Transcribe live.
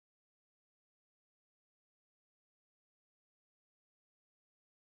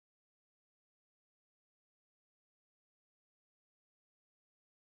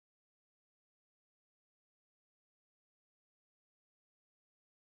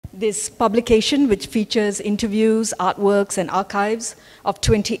This publication, which features interviews, artworks, and archives of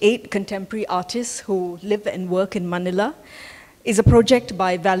 28 contemporary artists who live and work in Manila, is a project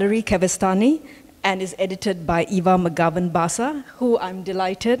by Valeria Cavestany and is edited by Eva McGovern-Basa, who I'm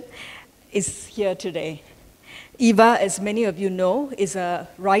delighted is here today. Eva, as many of you know, is a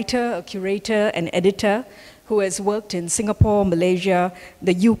writer, a curator, and editor who has worked in Singapore, Malaysia,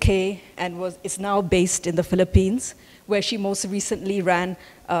 the UK, and is now based in the Philippines, where she most recently ran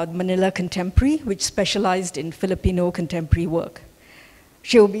Manila Contemporary, which specialized in Filipino contemporary work.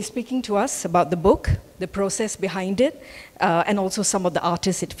 She will be speaking to us about the book, the process behind it, and also some of the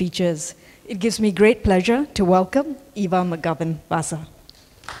artists it features. It gives me great pleasure to welcome Eva McGovern-Basa.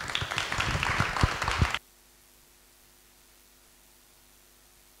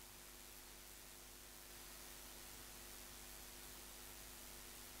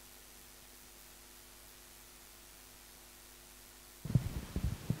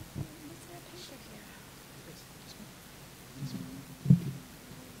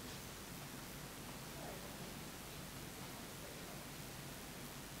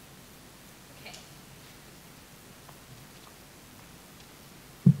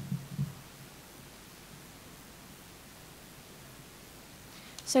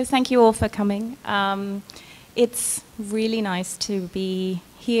 So thank you all for coming. It's really nice to be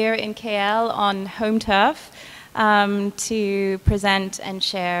here in KL on home turf to present and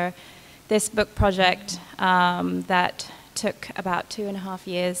share this book project that took about 2.5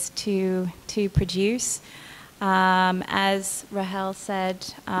 years to produce. As Rahel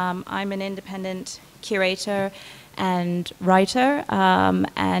said, I'm an independent curator and writer,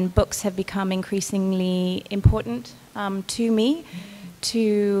 and books have become increasingly important to me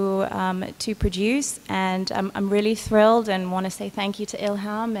to produce, and I'm really thrilled and want to say thank you to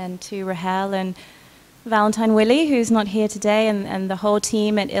ILHAM and to Rahel and Valentine Willie, who's not here today, and the whole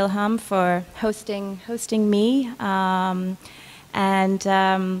team at ILHAM for hosting me.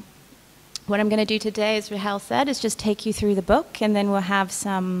 What I'm going to do today, as Rahel said, is just take you through the book, and then we'll have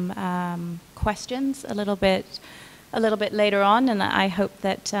some questions a little bit later on, and I hope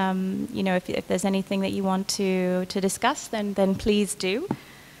that you know, if there's anything that you want to discuss, then please do.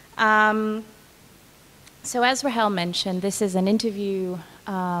 So as Rahel mentioned, this is an interview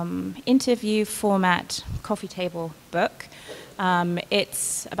format coffee table book.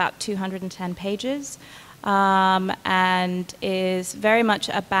 It's about 210 pages and is very much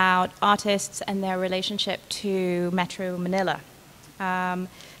about artists and their relationship to Metro Manila.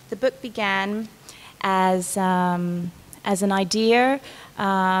 The book began as an idea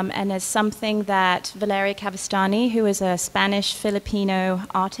and as something that Valeria Cavestany, who is a Spanish-Filipino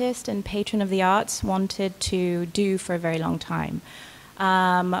artist and patron of the arts, wanted to do for a very long time.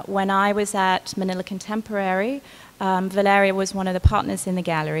 When I was at Manila Contemporary, Valeria was one of the partners in the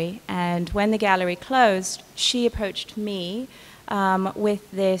gallery, and when the gallery closed, she approached me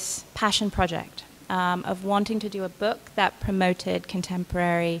with this passion project of wanting to do a book that promoted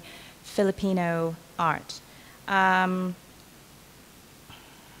contemporary Filipino art. And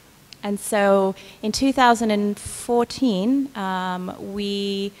so in 2014,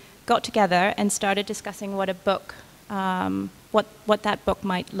 we got together and started discussing what a book, what that book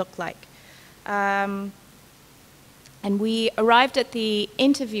might look like. And we arrived at the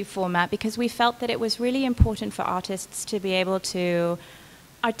interview format because we felt that it was really important for artists to be able to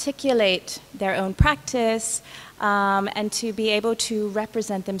articulate their own practice and to be able to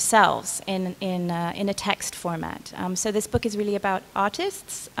represent themselves in a text format. So this book is really about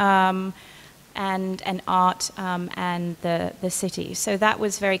artists and art and the city. So that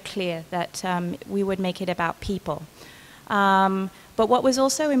was very clear that we would make it about people. But what was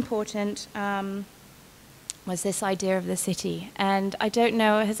also important was this idea of the city. And I don't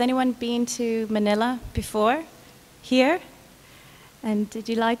know, has anyone been to Manila before? Here? And did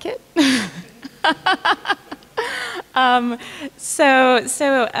you like it?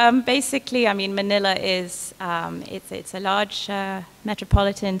 Basically, I mean, Manila is it's a large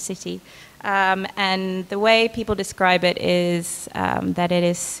metropolitan city, and the way people describe it is that it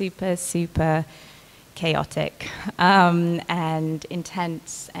is super chaotic and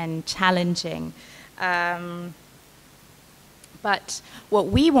intense and challenging. But what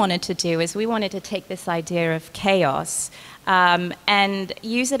we wanted to do is we wanted to take this idea of chaos and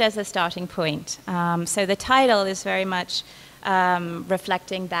use it as a starting point. So the title is very much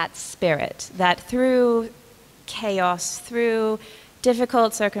reflecting that spirit, that through chaos, through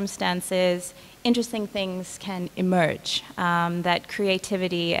difficult circumstances, interesting things can emerge, that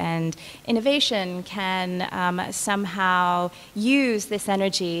creativity and innovation can somehow use this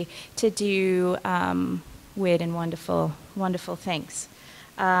energy to do weird and wonderful things.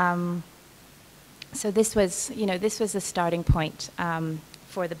 So this was, this was the starting point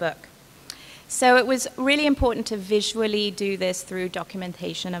for the book. So it was really important to visually do this through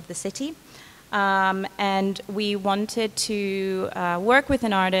documentation of the city. And we wanted to work with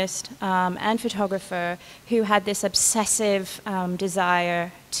an artist and photographer who had this obsessive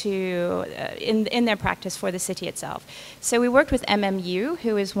desire to, in their practice for the city itself. So we worked with MMU,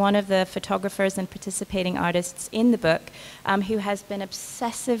 who is one of the photographers and participating artists in the book, who has been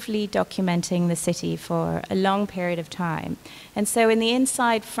obsessively documenting the city for a long period of time. And so in the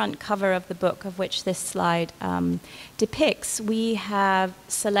inside front cover of the book, of which this slide depicts, we have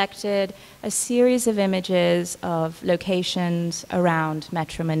selected a series of images of locations around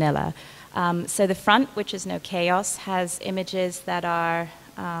Metro Manila. So the front, which is No Chaos, has images that are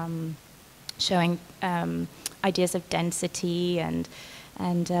showing ideas of density and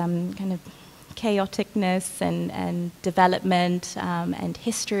kind of chaoticness and development and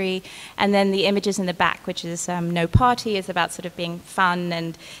history. And then the images in the back, which is No Party, is about sort of being fun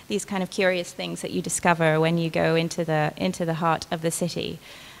and these kind of curious things that you discover when you go into the heart of the city.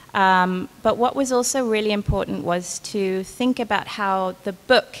 But what was also really important was to think about how the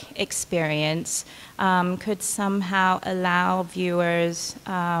book experience could somehow allow viewers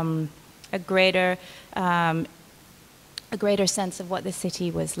a greater sense of what the city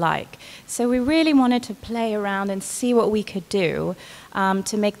was like. So we really wanted to play around and see what we could do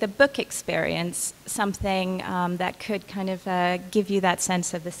to make the book experience something that could kind of give you that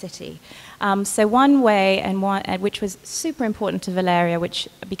sense of the city. So one way, and which was super important to Valeria,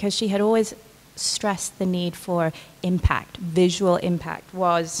 because she had always stressed the need for impact, visual impact,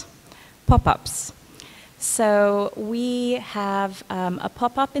 was pop-ups. So we have a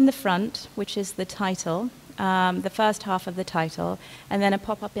pop-up in the front, which is the title, the first half of the title, and then a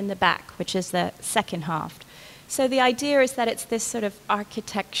pop-up in the back, which is the second half. So the idea is that it's this sort of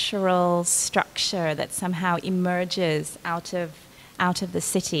architectural structure that somehow emerges out of the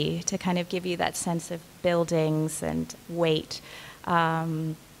city to kind of give you that sense of buildings and weight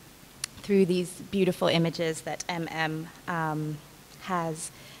through these beautiful images that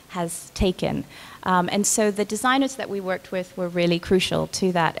has taken. And so the designers that we worked with were really crucial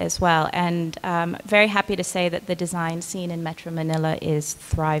to that as well. And very happy to say that the design scene in Metro Manila is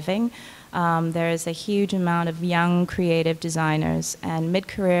thriving. There is a huge amount of young creative designers and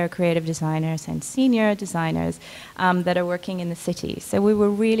mid-career creative designers and senior designers that are working in the city. So we were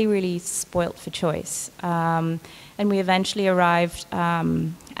really, really spoilt for choice. And we eventually arrived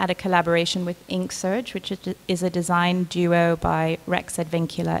at a collaboration with Ink Surge, which is a design duo by Rex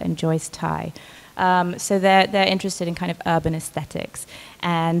Advincula and Joyce Tai. So they're interested in kind of urban aesthetics,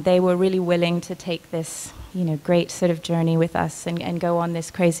 and they were really willing to take this, great sort of journey with us and go on this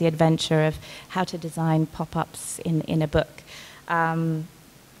crazy adventure of how to design pop-ups in a book.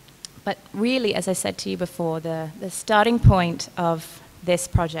 But really, as I said to you before, the starting point of this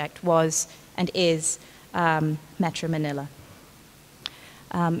project was and is Metro Manila.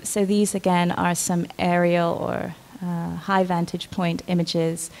 So these again are some aerial or high vantage point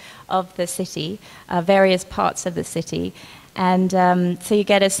images of the city, various parts of the city. And so you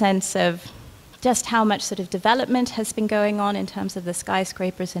get a sense of just how much sort of development has been going on in terms of the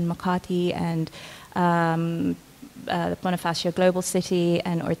skyscrapers in Makati and Bonifacio Global City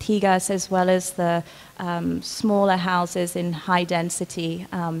and Ortigas, as well as the smaller houses in high density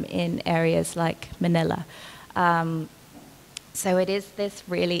in areas like Manila. So it is this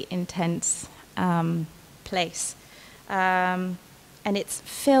really intense place. And it's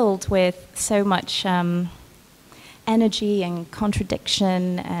filled with so much energy and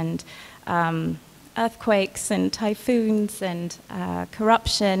contradiction and earthquakes and typhoons and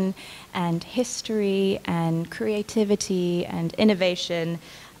corruption and history and creativity and innovation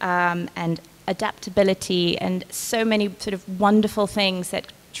and adaptability and so many sort of wonderful things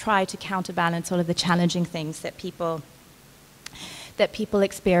that try to counterbalance all of the challenging things that people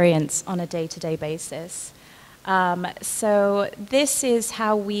experience on a day-to-day basis. So this is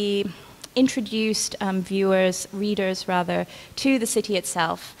how we introduced readers rather, to the city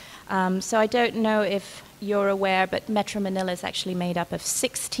itself. So I don't know if you're aware, but Metro Manila is actually made up of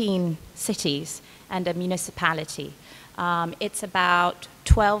 16 cities and a municipality. It's about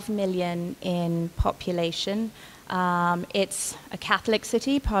 12 million in population. It's a Catholic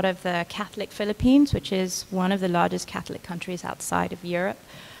city, part of the Catholic Philippines, which is one of the largest Catholic countries outside of Europe.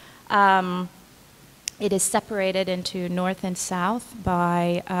 It is separated into north and south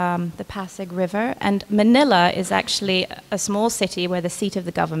by the Pasig River. And Manila is actually a small city where the seat of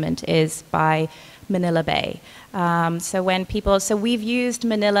the government is by Manila Bay. So we've used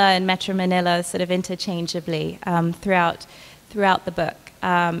Manila and Metro Manila sort of interchangeably throughout the book.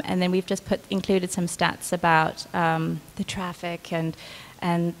 and then we've just included some stats about the traffic and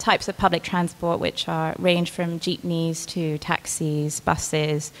types of public transport, which range from jeepneys to taxis,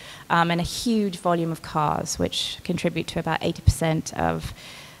 buses, and a huge volume of cars, which contribute to about 80% of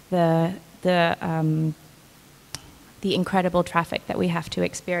the incredible traffic that we have to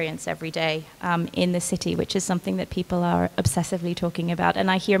experience every day in the city, which is something that people are obsessively talking about.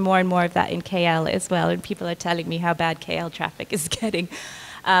 And I hear more and more of that in KL as well, and people are telling me how bad KL traffic is getting.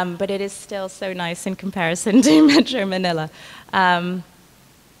 But it is still so nice in comparison to Metro Manila.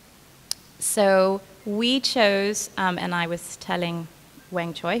 So we chose, and I was telling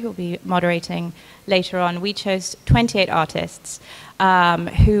Weng Choy, who will be moderating later on, we chose 28 artists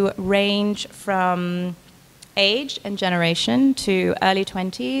who range from age and generation to early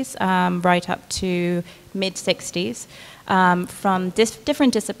 20s, right up to mid-60s, from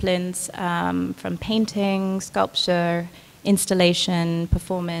different disciplines, from painting, sculpture, installation,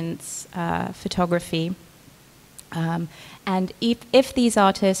 performance, photography. And if these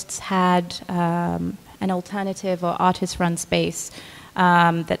artists had an alternative or artist-run space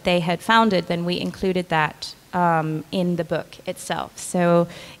that they had founded, then we included that in the book itself. So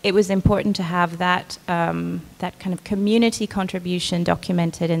it was important to have that that kind of community contribution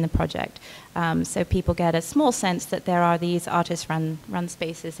documented in the project, so people get a small sense that there are these artist-run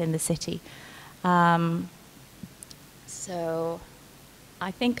spaces in the city. So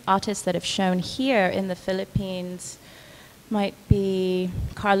I think artists that have shown here in the Philippines might be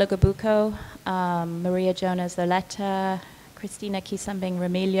Carla Gabuco, Maria Jonas Zoleta, Cristina Kisambing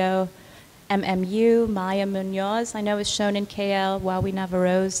Remilio, MMU, Maya Munoz, I know is shown in KL, Wawi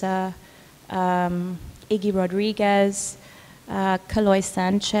Navarosa, Iggy Rodriguez, Kaloy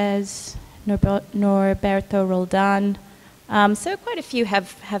Sanchez, Norberto Roldan. So quite a few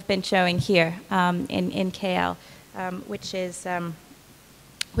have been showing here in KL, which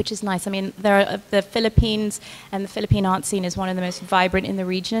is nice. I mean, the Philippines and the Philippine art scene is one of the most vibrant in the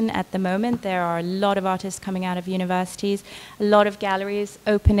region at the moment. There are a lot of artists coming out of universities, a lot of galleries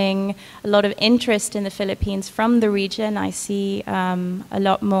opening, a lot of interest in the Philippines from the region. I see a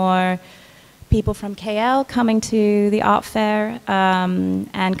lot more people from KL coming to the art fair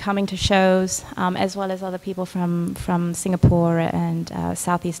and coming to shows, as well as other people from Singapore and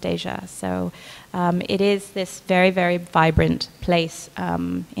Southeast Asia. So it is this very, very vibrant place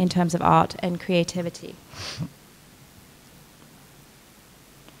in terms of art and creativity.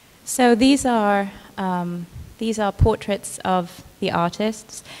 So these are portraits of the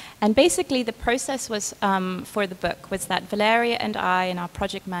artists. And basically the process was, for the book, was that Valeria and I and our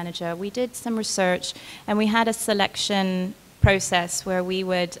project manager, we did some research and we had a selection process where we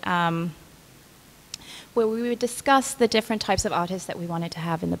would discuss the different types of artists that we wanted to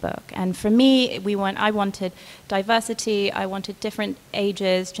have in the book. And for me, I wanted diversity, I wanted different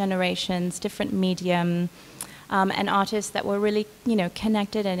ages, generations, different medium, and artists that were really,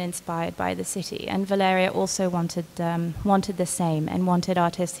 connected and inspired by the city. And Valeria also wanted the same, and wanted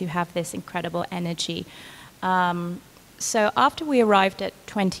artists who have this incredible energy. So after we arrived at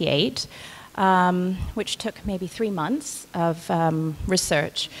 28, which took maybe 3 months of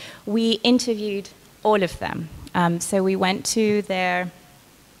research, we interviewed all of them. So we went to their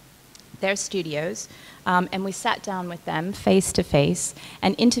studios, and we sat down with them face to face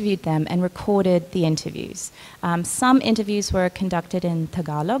and interviewed them and recorded the interviews. Some interviews were conducted in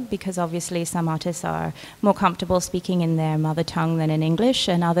Tagalog because obviously some artists are more comfortable speaking in their mother tongue than in English,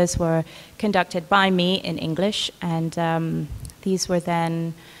 and others were conducted by me in English. And these were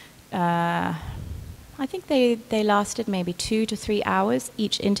then, I think they lasted maybe 2 to 3 hours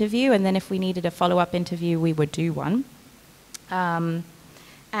each interview, and then if we needed a follow-up interview, we would do one.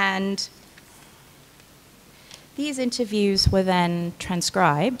 And these interviews were then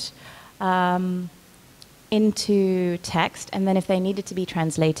transcribed into text, and then if they needed to be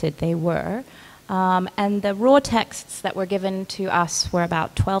translated, they were. And the raw texts that were given to us were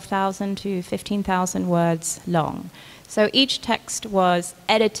about 12,000 to 15,000 words long. So each text was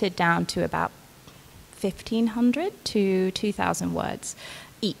edited down to about 1,500 to 2,000 words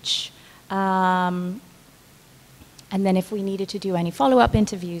each. And then if we needed to do any follow-up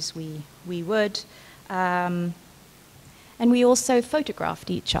interviews, we would. And we also photographed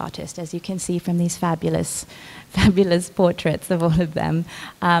each artist, as you can see from these fabulous portraits of all of them.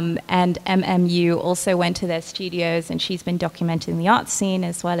 And MMU also went to their studios, and she's been documenting the art scene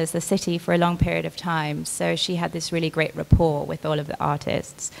as well as the city for a long period of time. So she had this really great rapport with all of the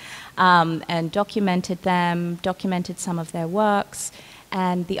artists, and documented them, documented some of their works.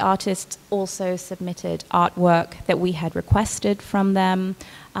 And the artists also submitted artwork that we had requested from them.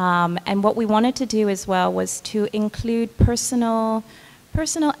 And what we wanted to do as well was to include personal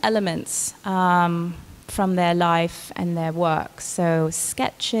personal elements from their life and their work. So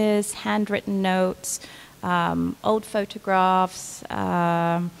sketches, handwritten notes, old photographs,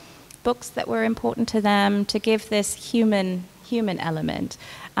 books that were important to them, to give this human element.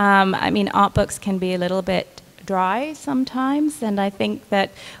 I mean, art books can be a little bit dry sometimes, and I think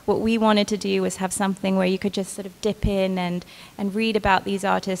that what we wanted to do was have something where you could just sort of dip in and read about these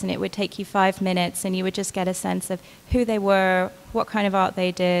artists, and it would take you 5 minutes, and you would just get a sense of who they were, what kind of art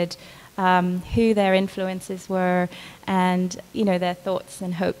they did, who their influences were, and their thoughts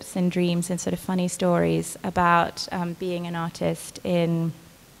and hopes and dreams and sort of funny stories about being an artist in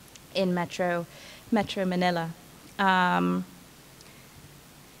Metro Manila.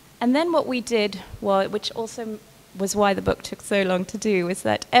 And then what we did, which also was why the book took so long to do, was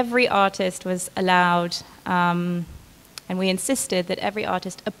that every artist was allowed, and we insisted that every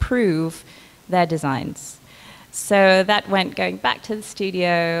artist approve their designs. So that went going back to the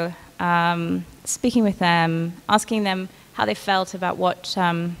studio, speaking with them, asking them how they felt about what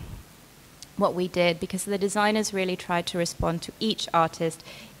we did, because the designers really tried to respond to each artist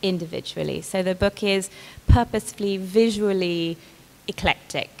individually. So the book is purposefully, visually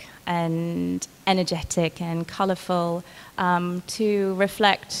eclectic and energetic and colorful, to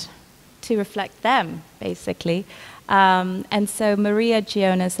reflect them, basically. And so Maria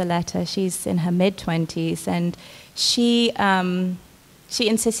Giona Zaletta, she's in her mid-20s, and she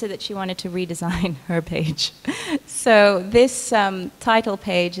insisted that she wanted to redesign her page. So this title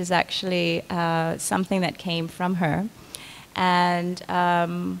page is actually something that came from her. And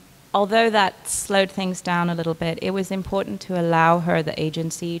although that slowed things down a little bit, it was important to allow her the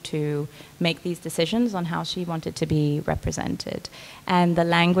agency to make these decisions on how she wanted to be represented. And the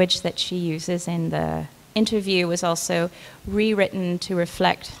language that she uses in the interview was also rewritten to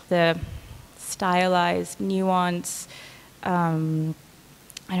reflect the stylized nuance,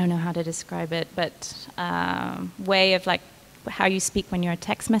 I don't know how to describe it, but way of like how you speak when you're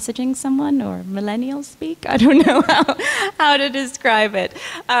text messaging someone, or millennials speak. I don't know how to describe it.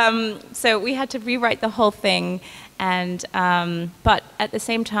 So we had to rewrite the whole thing, and but at the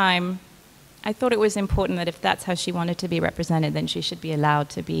same time, I thought it was important that if that's how she wanted to be represented, then she should be allowed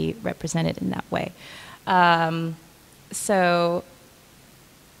to be represented in that way. So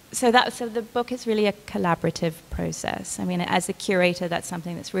the book is really a collaborative process. I mean, as a curator, that's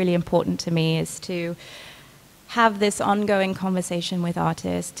something that's really important to me, is to have this ongoing conversation with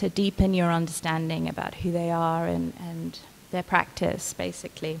artists to deepen your understanding about who they are and their practice,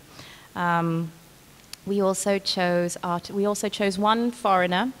 basically. We also chose one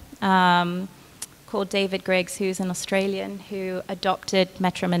foreigner called David Griggs, who's an Australian who adopted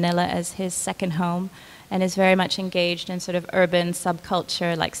Metro Manila as his second home and is very much engaged in sort of urban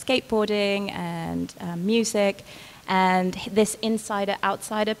subculture like skateboarding and music. And this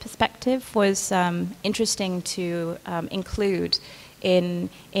insider-outsider perspective was interesting to include in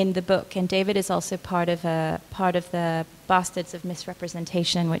the book. And David is also part of the Bastards of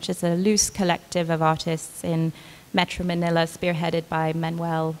Misrepresentation, which is a loose collective of artists in Metro Manila, spearheaded by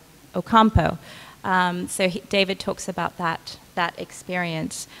Manuel Ocampo. So David talks about that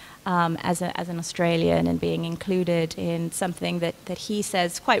experience as an Australian, and being included in something that he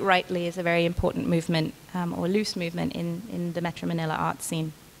says quite rightly is a very important movement, or loose movement in the Metro Manila art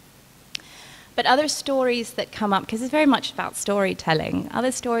scene. But other stories that come up, because it's very much about storytelling,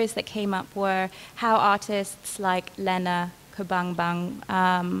 other stories that came up were how artists like Lena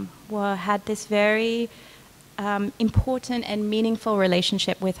Kubangbang had this very important and meaningful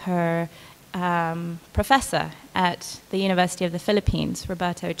relationship with her professor at the University of the Philippines,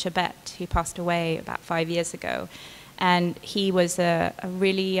 Roberto Chebet, who passed away about 5 years ago. And he was a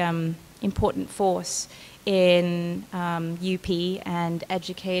really important force in UP and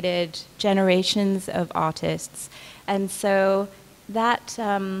educated generations of artists. And so that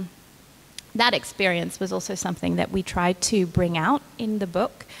experience was also something that we tried to bring out in the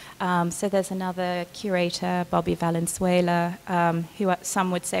book. So there's another curator, Bobby Valenzuela, who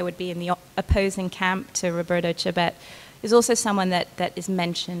some would say would be in the opposing camp to Roberto Chebet, is also someone that is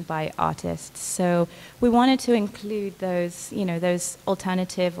mentioned by artists. So we wanted to include those, those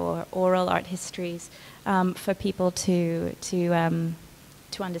alternative or oral art histories for people to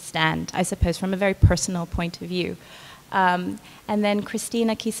understand, I suppose, from a very personal point of view. And then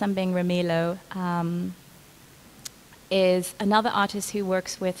Cristina Kisambing Ramilo is another artist who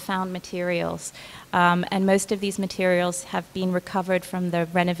works with found materials. And most of these materials have been recovered from the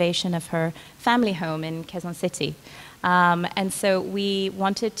renovation of her family home in Quezon City. And so we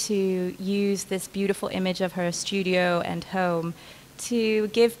wanted to use this beautiful image of her studio and home to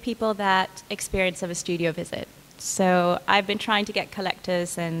give people that experience of a studio visit. So I've been trying to get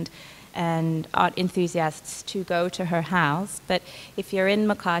collectors and art enthusiasts to go to her house. But if you're in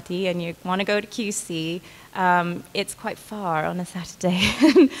Makati and you want to go to QC, it's quite far on a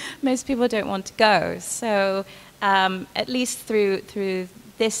Saturday. Most people don't want to go. So at least through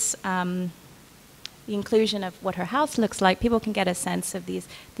this, the inclusion of what her house looks like, people can get a sense of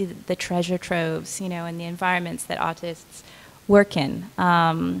the treasure troves, you know, and the environments that artists work in,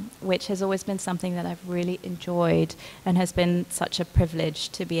 which has always been something that I've really enjoyed and has been such a privilege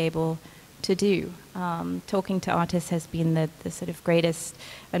to be able to do. Talking to artists has been the sort of greatest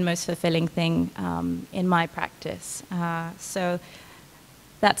and most fulfilling thing in my practice. So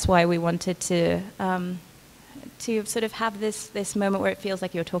that's why we wanted to sort of have this moment where it feels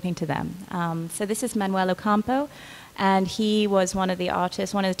like you're talking to them. So this is Manuel Ocampo, and he was one of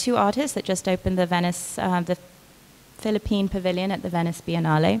the two artists that just opened the Venice, the Philippine Pavilion at the Venice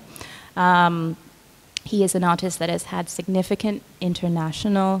Biennale. He is an artist that has had significant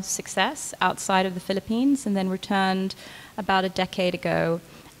international success outside of the Philippines and then returned about a decade ago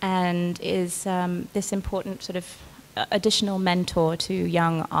and is this important sort of additional mentor to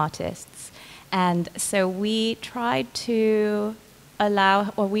young artists. And so we tried to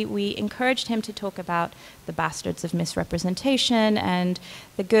we encouraged him to talk about the bastards of misrepresentation and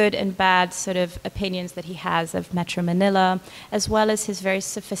the good and bad sort of opinions that he has of Metro Manila, as well as his very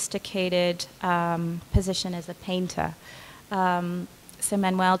sophisticated position as a painter. So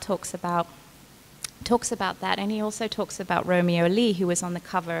Manuel talks about that, and he also talks about Romeo Lee, who was on the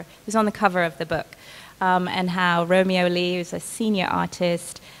cover of the book, and how Romeo Lee is a senior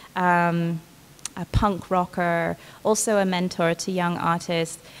artist, a punk rocker, also a mentor to young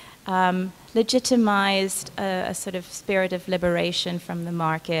artists, legitimized a sort of spirit of liberation from the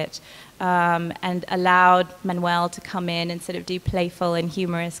market, and allowed Manuel to come in and sort of do playful and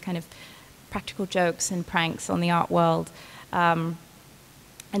humorous kind of practical jokes and pranks on the art world. And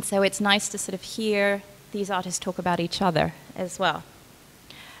so it's nice to sort of hear these artists talk about each other as well.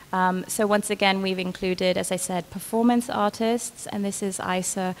 So once again, we've included, as I said, performance artists, and this is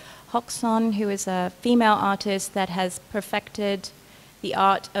Isa Hoxon, who is a female artist that has perfected the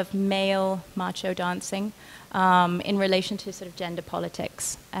art of male macho dancing in relation to sort of gender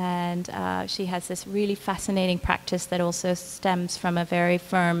politics. And she has this really fascinating practice that also stems from a very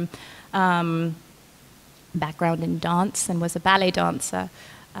firm background in dance and was a ballet dancer.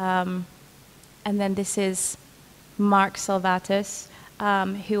 And then this is Mark Salvatus,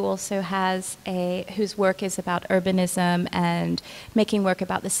 who also has whose work is about urbanism and making work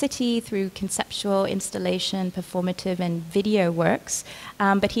about the city through conceptual installation, performative, and video works.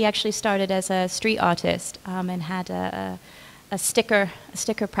 But he actually started as a street artist and had a sticker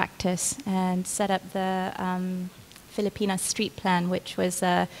practice and set up the Filipina Street Plan, which was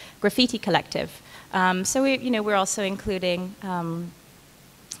a graffiti collective. So we're also including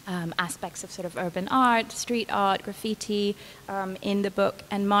aspects of sort of urban art, street art, graffiti in the book.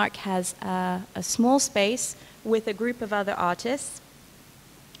 And Mark has a small space with a group of other artists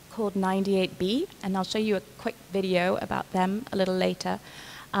called 98B, and I'll show you a quick video about them a little later.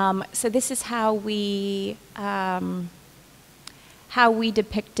 So this is how we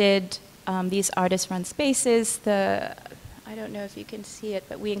depicted these artist-run spaces. I don't know if you can see it,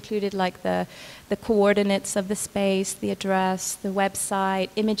 but we included like the coordinates of the space, the address, the website,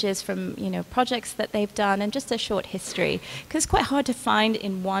 images from projects that they've done, and just a short history. Because it's quite hard to find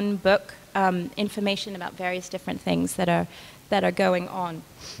in one book information about various different things that are going on.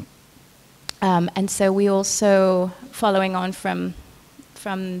 And so we also, following on from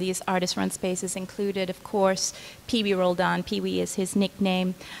these artist-run spaces, included, of course, Pee-wee Roldan. Pee-wee is his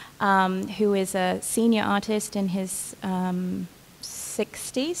nickname, who is a senior artist in his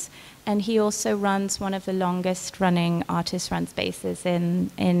 60s, and he also runs one of the longest-running artist-run spaces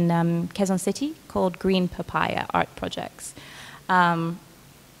in Quezon City called Green Papaya Art Projects. And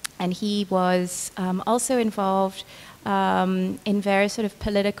he was also involved in various sort of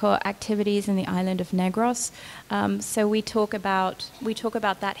political activities in the island of Negros. So we talk about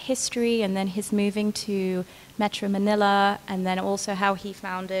that history, and then his moving to Metro Manila, and then also how he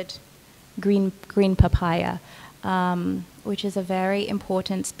founded Green Papaya, which is a very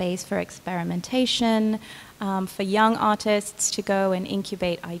important space for experimentation, for young artists to go and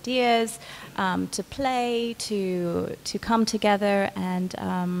incubate ideas, to play, to come together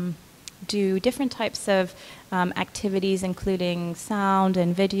and do different types of activities, including sound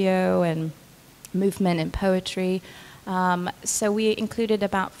and video and movement and poetry. So we included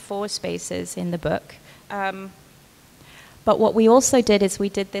about 4 spaces in the book. But what we also did is we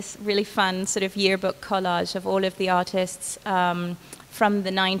did this really fun sort of yearbook collage of all of the artists from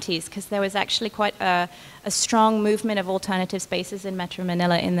the 90s, because there was actually quite a strong movement of alternative spaces in Metro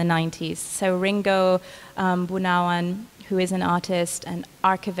Manila in the 90s. So Ringo Bunawan, who is an artist and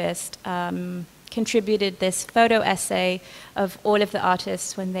archivist, contributed this photo essay of all of the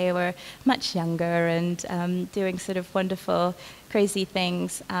artists when they were much younger and doing sort of wonderful, crazy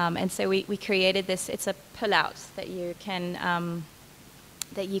things. And so we created this. It's a pull-out that you can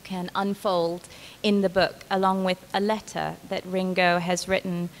unfold in the book, along with a letter that Ringo has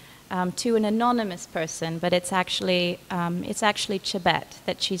written to an anonymous person, but it's actually Chibet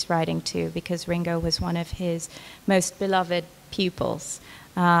that she's writing to, because Ringo was one of his most beloved pupils.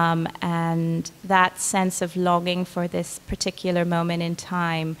 And that sense of longing for this particular moment in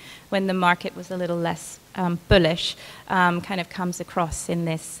time when the market was a little less bullish kind of comes across in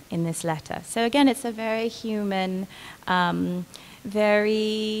this letter. So again, it's a very human,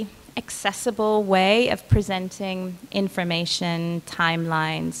 very accessible way of presenting information,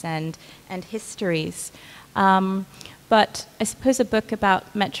 timelines, and histories. But I suppose a book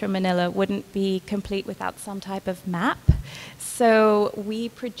about Metro Manila wouldn't be complete without some type of map. So we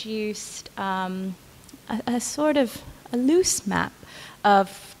produced a sort of a loose map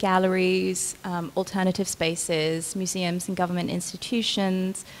of galleries, alternative spaces, museums and government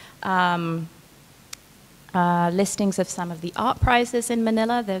institutions, listings of some of the art prizes in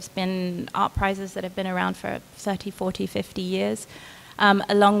Manila. There's been art prizes that have been around for 30, 40, 50 years.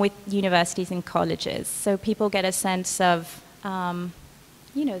 Along with universities and colleges. So people get a sense of,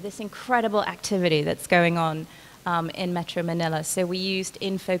 this incredible activity that's going on in Metro Manila. So we used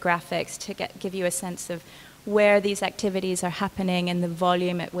infographics to give you a sense of where these activities are happening and the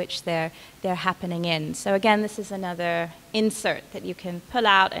volume at which they're happening in. So again, this is another insert that you can pull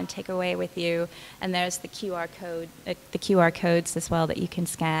out and take away with you. And there's the QR code, the QR codes as well that you can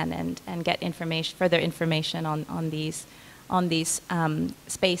scan and get information, further information on these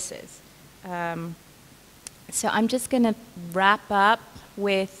spaces. So I'm just going to wrap up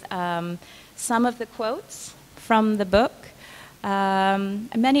with some of the quotes from the book.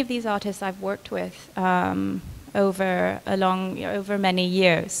 Many of these artists I've worked with over many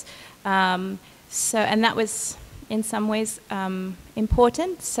years. And that was in some ways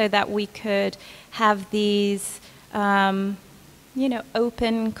important, so that we could have these open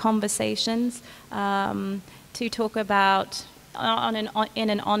conversations to talk about in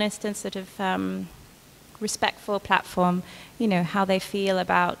an honest and sort of respectful platform, how they feel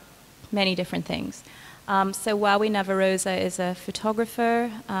about many different things. So Wawi Navarosa is a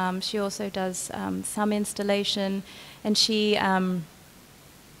photographer. She also does some installation, and she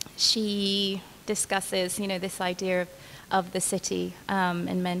discusses, this idea of the city,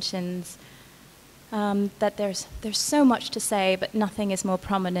 and mentions that there's so much to say, but nothing is more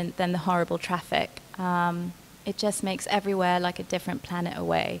prominent than the horrible traffic. It just makes everywhere like a different planet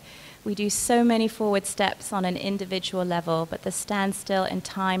away. We do so many forward steps on an individual level, but the standstill and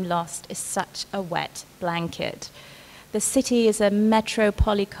time lost is such a wet blanket. The city is a metro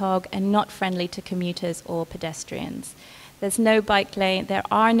polycog and not friendly to commuters or pedestrians. There's no bike lane, there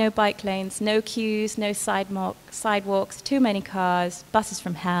are no bike lanes, no queues, no sidewalks, too many cars, buses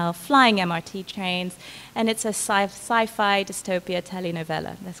from hell, flying MRT trains, and it's a sci-fi dystopia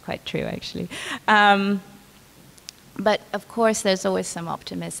telenovela. That's quite true, actually. But of course, there's always some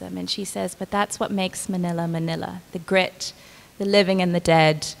optimism. And she says, but that's what makes Manila, Manila. The grit, the living and the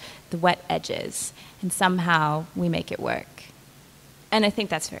dead, the wet edges. And somehow we make it work. And I think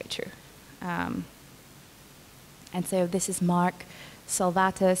that's very true. And so this is Mark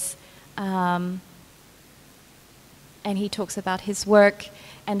Salvatus. And he talks about his work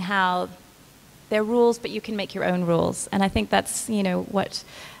and how there are rules, but you can make your own rules. And I think that's, what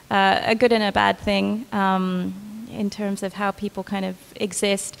a good and a bad thing. In terms of how people kind of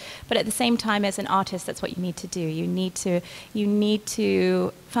exist, but at the same time, as an artist, that's what you need to do. You need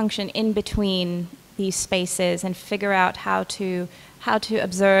to function in between these spaces and figure out how to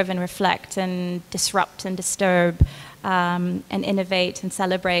observe and reflect and disrupt and disturb and innovate and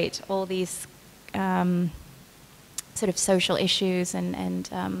celebrate all these sort of social issues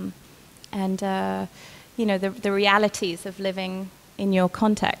and the realities of living in your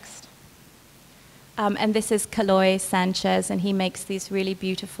context. And this is Kaloy Sanchez, and he makes these really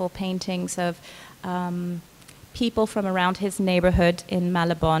beautiful paintings of people from around his neighborhood in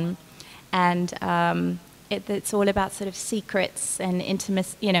Malabon. And it's all about sort of secrets and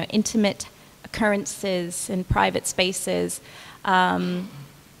intimate occurrences in private spaces. And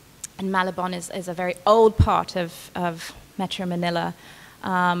Malabon is a very old part of Metro Manila.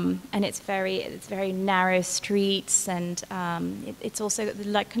 And it's very narrow streets, and it's also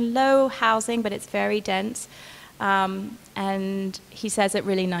like low housing, but it's very dense. And he says it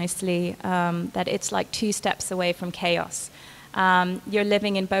really nicely, that it's like 2 steps away from chaos. You're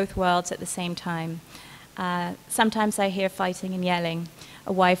living in both worlds at the same time. Sometimes I hear fighting and yelling.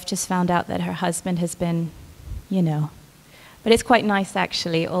 A wife just found out that her husband has been, you know. But it's quite nice,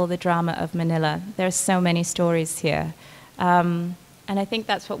 actually, all the drama of Manila. There's so many stories here. And I think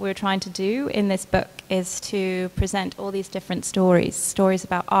that's what we're trying to do in this book, is to present all these different stories. Stories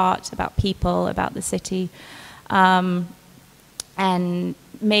about art, about people, about the city. And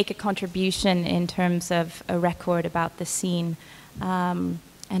make a contribution in terms of a record about the scene.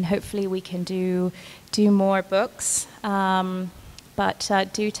 And hopefully we can do more books. But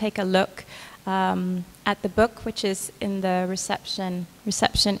do take a look at the book, which is in the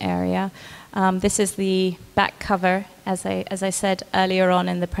reception area. This is the back cover, as I said earlier on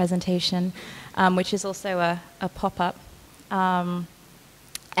in the presentation, which is also a pop-up.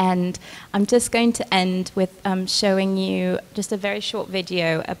 And I'm just going to end with showing you just a very short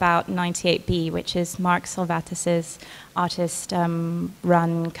video about 98B, which is Mark Salvatis's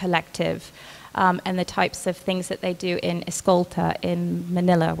artist-run collective, and the types of things that they do in Escolta in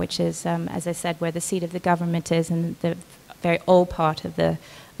Manila, which is, as I said, where the seat of the government is and the very old part of the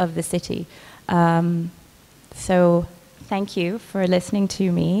city. So thank you for listening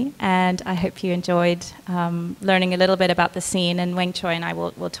to me, and I hope you enjoyed learning a little bit about the scene, and Weng, Choy and I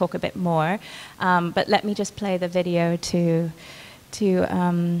will talk a bit more. But let me just play the video to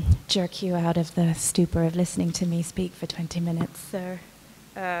jerk you out of the stupor of listening to me speak for 20 minutes. So,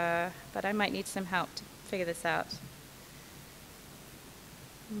 but I might need some help to figure this out.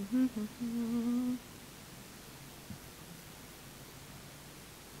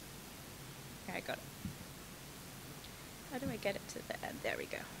 I got it. How do I get it to the end? There we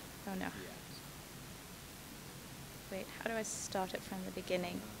go. Oh no. Wait, how do I start it from the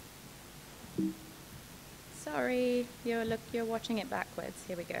beginning? Sorry, you're watching it backwards.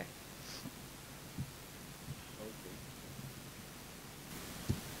 Here we go.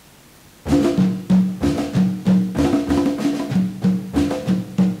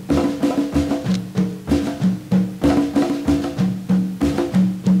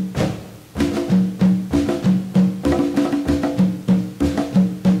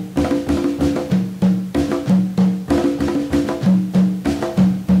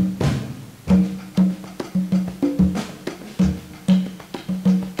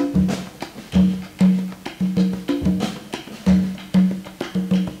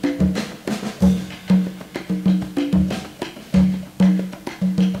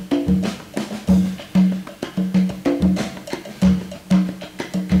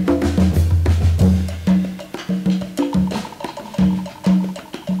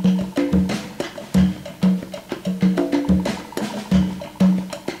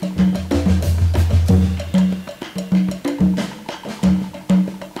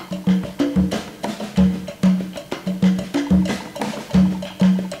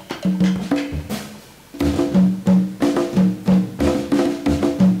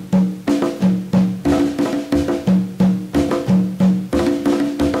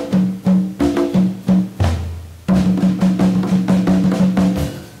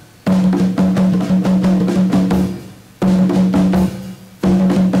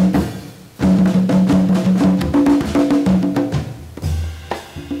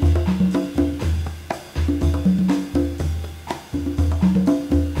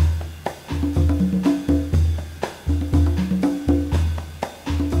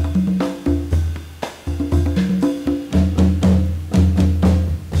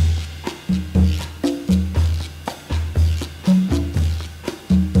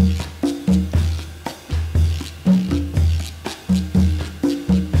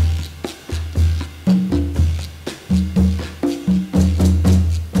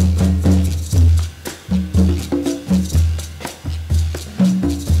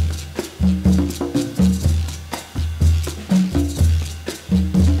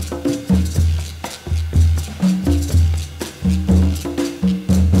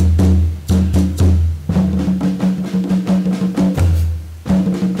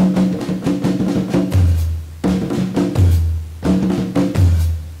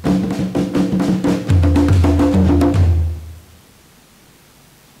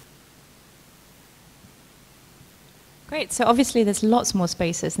 Great. So obviously there's lots more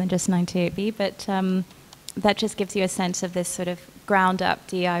spaces than just 98B, but that just gives you a sense of this sort of ground-up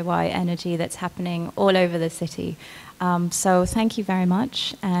DIY energy that's happening all over the city. So thank you very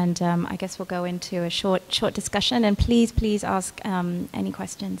much, and I guess we'll go into a short discussion, and please ask any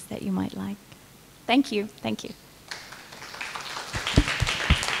questions that you might like. Thank you. Thank you.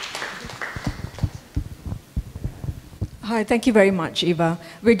 Hi, thank you very much, Eva.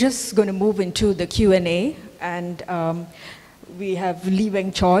 We're just going to move into the Q&A, and we have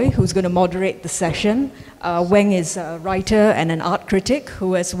Weng Choy, who's going to moderate the session. Weng is a writer and an art critic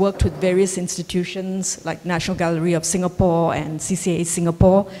who has worked with various institutions like National Gallery of Singapore and CCA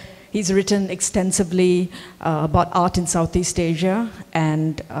Singapore. He's written extensively about art in Southeast Asia,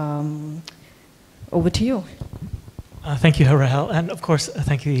 and over to you. Thank you, Rahel, and of course,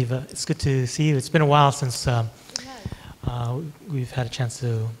 thank you, Eva. It's good to see you. It's been a while since we've had a chance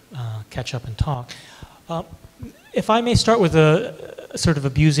to catch up and talk. If I may start with sort of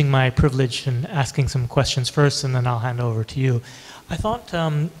abusing my privilege and asking some questions first, and then I'll hand over to you. I thought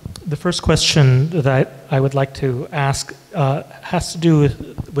the first question that I would like to ask has to do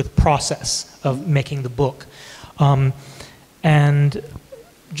with process of making the book. And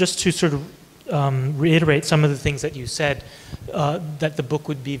just to sort of reiterate some of the things that you said, that the book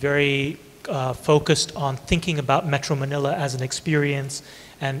would be very focused on thinking about Metro Manila as an experience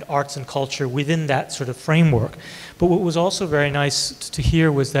and arts and culture within that sort of framework. But what was also very nice to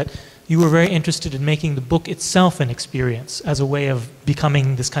hear was that you were very interested in making the book itself an experience as a way of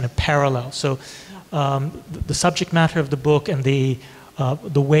becoming this kind of parallel. So the subject matter of the book and the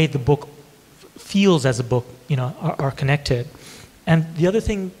way the book feels as a book, you know, are connected. And the other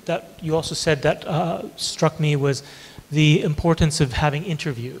thing that you also said that struck me was the importance of having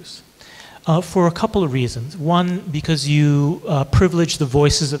interviews. For a couple of reasons. One, because you privilege the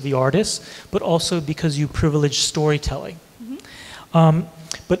voices of the artists, but also because you privilege storytelling. Mm-hmm.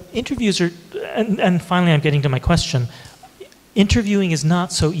 But interviews are, and finally I'm getting to my question, interviewing is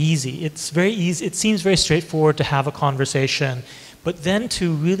not so easy. It's very easy, it seems very straightforward to have a conversation, but then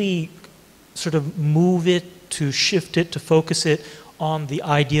to really sort of move it, to shift it, to focus it on the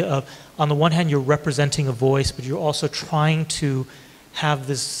idea of, on the one hand, you're representing a voice, but you're also trying to have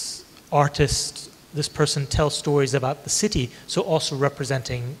this artist, this person tell stories about the city, so also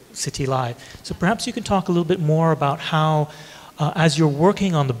representing city life. So perhaps you can talk a little bit more about how, as you're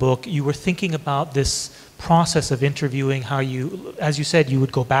working on the book, you were thinking about this process of interviewing, how you, as you said, you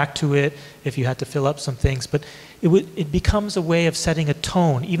would go back to it if you had to fill up some things, but it becomes a way of setting a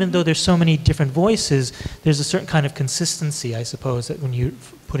tone. Even though there's so many different voices, there's a certain kind of consistency, I suppose, that when you're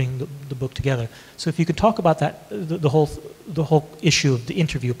putting the book together. So if you could talk about that, the whole issue of the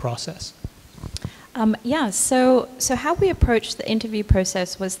interview process. Yeah, so how we approached the interview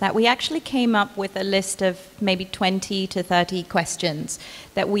process was that we actually came up with a list of maybe 20 to 30 questions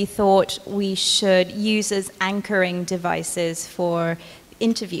that we thought we should use as anchoring devices for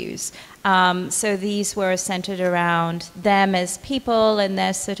interviews. So these were centered around them as people and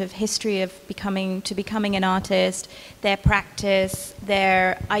their sort of history of becoming an artist, their practice,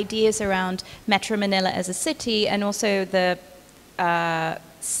 their ideas around Metro Manila as a city, and also the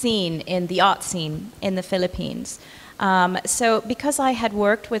scene in the art scene in the Philippines. So because I had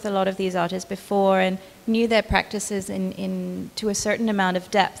worked with a lot of these artists before and knew their practices to a certain amount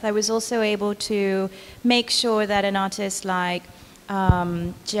of depth, I was also able to make sure that an artist like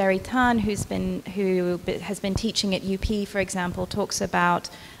Jerry Tan, who has been teaching at UP, for example, talks about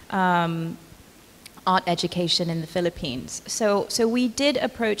art education in the Philippines. So we did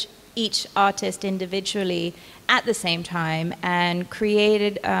approach each artist individually at the same time and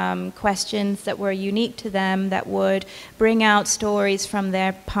created questions that were unique to them, that would bring out stories from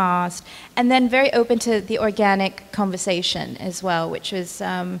their past, and then very open to the organic conversation as well, which was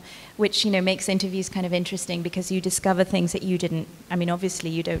which, you know, makes interviews kind of interesting because you discover things that you didn't, I mean,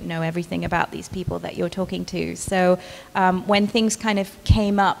 obviously you don't know everything about these people that you're talking to. So when things kind of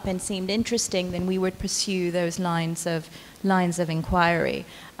came up and seemed interesting, then we would pursue those lines of inquiry.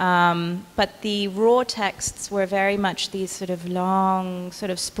 But the raw texts were very much these sort of long, sort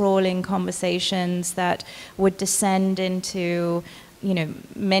of sprawling conversations that would descend into, you know,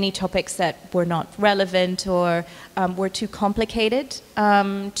 many topics that were not relevant or were too complicated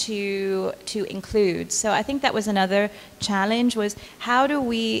to include. So I think that was another challenge, was how do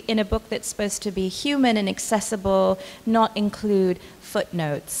we, in a book that's supposed to be human and accessible, not include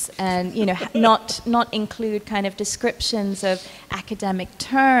footnotes and, you know, not include kind of descriptions of academic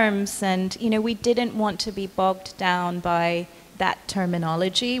terms, and, you know, we didn't want to be bogged down by that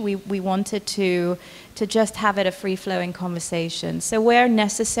terminology. We wanted to just have it a free-flowing conversation. So where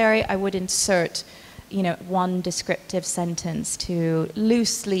necessary, I would insert, you know, one descriptive sentence to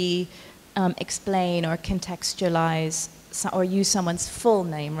loosely explain or contextualize or use someone's full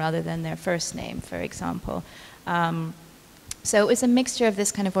name rather than their first name, for example. So it was a mixture of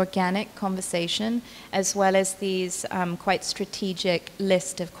this kind of organic conversation as well as these quite strategic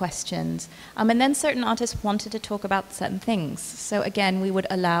list of questions. And then certain artists wanted to talk about certain things. So again, we would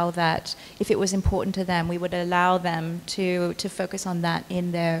allow that, if it was important to them, we would allow them to focus on that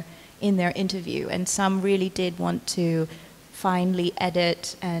in their interview. And some really did want to finely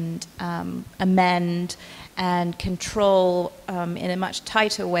edit and amend and control in a much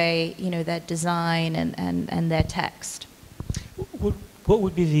tighter way, their design and their text. What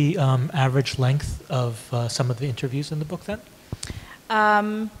would be the average length of some of the interviews in the book then?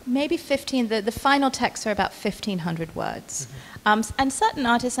 Maybe 15, the final texts are about 1,500 words. Mm-hmm. And certain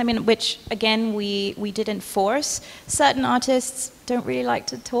artists, which again, we didn't force, certain artists don't really like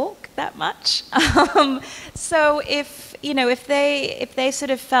to talk that much. So if they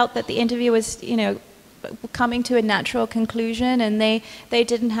sort of felt that the interview was, coming to a natural conclusion and they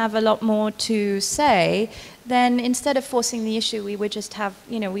didn't have a lot more to say, then instead of forcing the issue, we would just have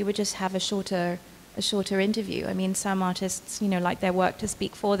a shorter interview. Some artists, like their work to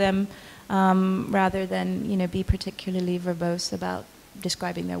speak for them, rather than, be particularly verbose about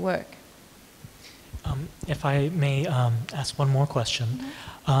describing their work. If I may ask one more question.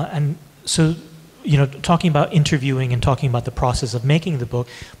 Mm-hmm. And so, talking about interviewing and talking about the process of making the book,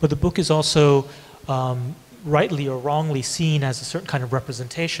 but the book is also rightly or wrongly seen as a certain kind of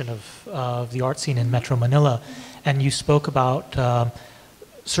representation of the art scene in Metro Manila. And you spoke about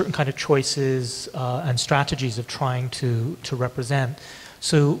certain kind of choices and strategies of trying to represent.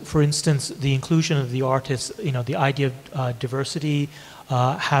 So, for instance, the inclusion of the artists, the idea of diversity,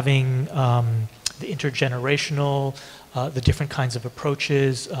 having the intergenerational, the different kinds of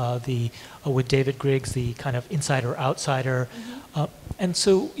approaches, with David Griggs, the kind of insider-outsider. Mm-hmm. And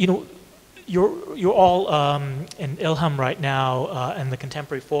so, you're all in ILHAM right now and the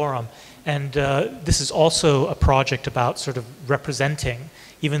Contemporary Forum, and this is also a project about sort of representing,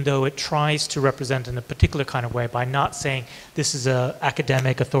 even though it tries to represent in a particular kind of way by not saying this is an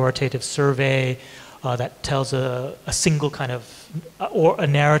academic authoritative survey that tells a single kind of, or a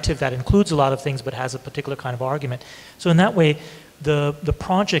narrative that includes a lot of things but has a particular kind of argument. So in that way, the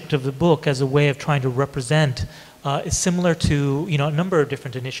project of the book as a way of trying to represent is similar to a number of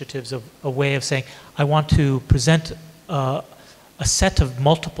different initiatives of a way of saying, I want to present a set of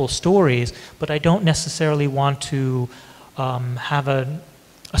multiple stories, but I don't necessarily want to have a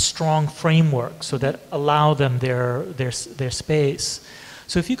strong framework so that allow them their space.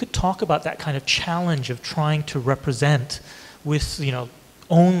 So if you could talk about that kind of challenge of trying to represent with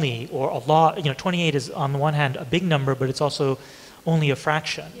only or a lot, 28 is on the one hand a big number, but it's also only a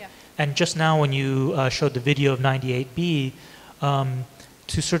fraction. Yeah. And just now when you showed the video of 98B,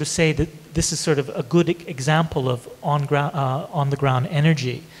 to sort of say that this is sort of a good example of on the ground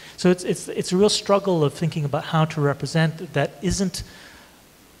energy. So it's a real struggle of thinking about how to represent that isn't,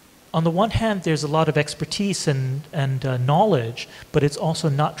 on the one hand, there's a lot of expertise and knowledge, but it's also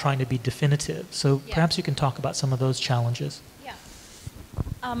not trying to be definitive. So perhaps you can talk about some of those challenges. Yeah.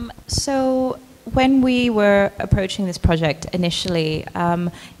 So when we were approaching this project initially,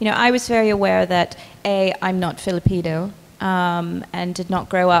 I was very aware that I'm not Filipino and did not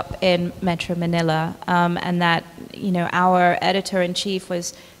grow up in Metro Manila, and that our editor-in-chief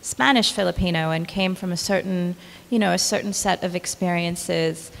was Spanish Filipino and came from a certain set of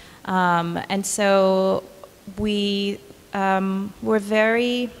experiences, and so we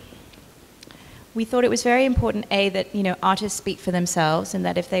we thought it was very important, that artists speak for themselves, and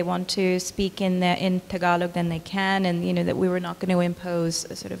that if they want to speak in Tagalog, then they can, and that we were not going to impose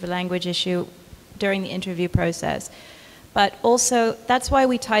a sort of a language issue during the interview process. But also, that's why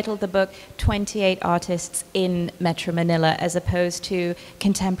we titled the book 28 Artists in Metro Manila, as opposed to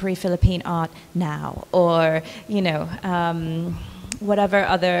Contemporary Philippine Art Now, or whatever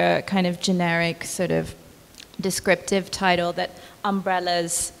other kind of generic sort of descriptive title that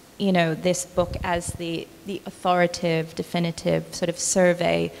umbrellas this book as the authoritative, definitive sort of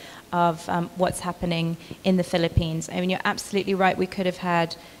survey of what's happening in the Philippines. You're absolutely right. We could have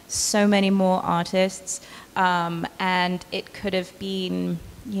had so many more artists, and it could have been,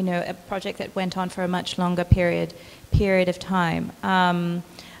 a project that went on for a much longer period of time.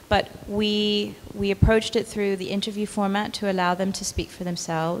 But we approached it through the interview format to allow them to speak for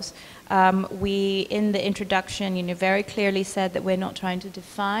themselves. We, in the introduction, very clearly said that we're not trying to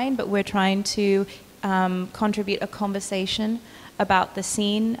define, but we're trying to contribute a conversation about the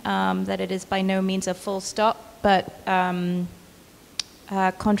scene, that it is by no means a full stop, but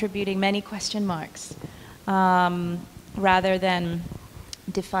contributing many question marks, rather than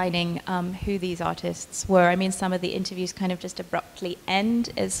defining who these artists were. I mean, some of the interviews kind of just abruptly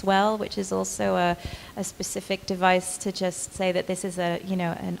end as well, which is also a specific device to just say that this is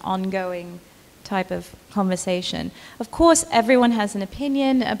an ongoing type of conversation. Of course, everyone has an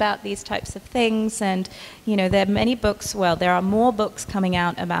opinion about these types of things, and there are many books. Well, there are more books coming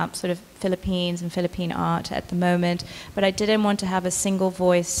out about sort of Philippines and Philippine art at the moment, but I didn't want to have a single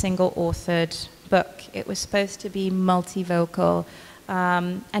voice, single authored book. It was supposed to be multivocal.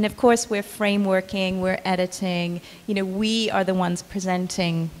 And of course, we're frameworking, we're editing, we are the ones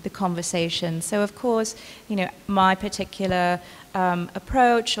presenting the conversation. So of course, my particular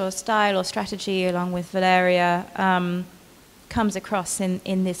approach or style or strategy, along with Valeria, comes across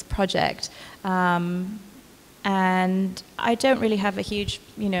in this project. And I don't really have a huge,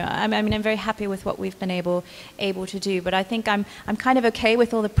 I'm very happy with what we've been able to do, but I think I'm kind of okay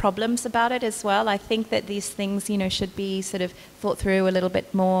with all the problems about it as well. I think that these things, should be sort of thought through a little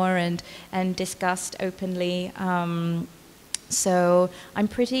bit more and discussed openly. So I'm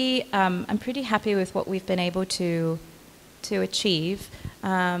pretty happy with what we've been able to achieve.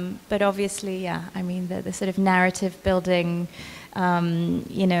 But obviously, yeah, I mean, the sort of narrative building,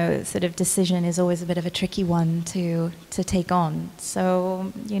 sort of decision is always a bit of a tricky one to take on.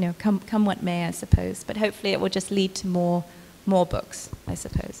 So, come what may, I suppose. But hopefully it will just lead to more books, I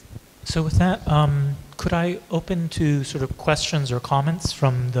suppose. So with that, could I open to sort of questions or comments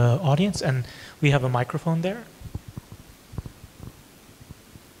from the audience? And we have a microphone there.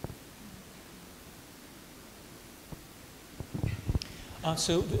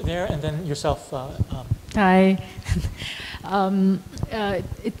 So there, and then yourself. Hi.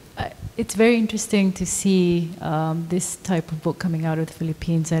 It's very interesting to see this type of book coming out of the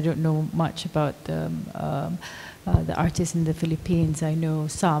Philippines. I don't know much about the artists in the Philippines. I know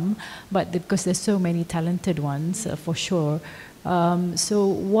some, but because there's so many talented ones, for sure. So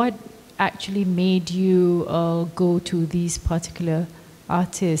what actually made you go to these particular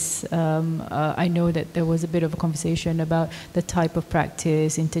artists? I know that there was a bit of a conversation about the type of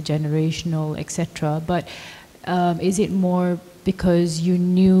practice, intergenerational, etc. But is it more because you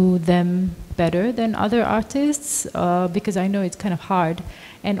knew them better than other artists? Because I know it's kind of hard.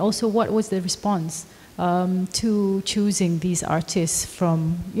 And also, what was the response to choosing these artists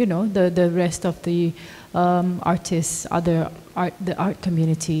from, the rest of the artists, the art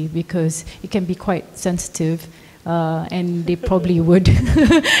community? Because it can be quite sensitive. And they probably would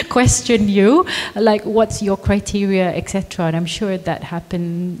question you, like, what's your criteria, etc. And I'm sure that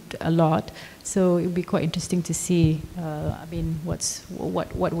happened a lot. So it would be quite interesting to see. I mean, what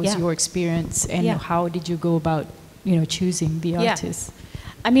was your experience, and how did you go about, choosing the artists?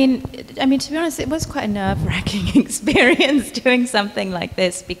 I mean, to be honest, it was quite a nerve-wracking experience doing something like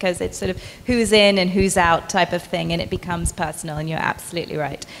this, because it's sort of who's in and who's out type of thing, and it becomes personal. And you're absolutely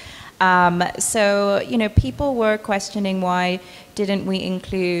right. So, people were questioning why didn't we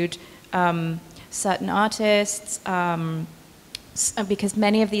include certain artists, because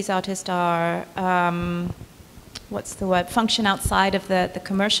many of these artists are, function outside of the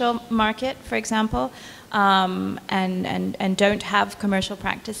commercial market, for example, and don't have commercial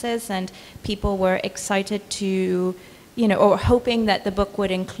practices, and people were excited to, or hoping that the book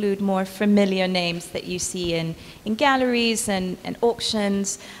would include more familiar names that you see in galleries and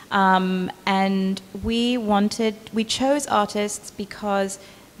auctions. And we chose artists because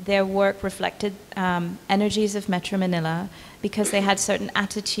their work reflected energies of Metro Manila, because they had certain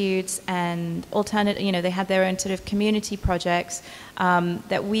attitudes and they had their own sort of community projects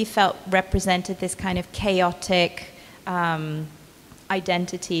that we felt represented this kind of chaotic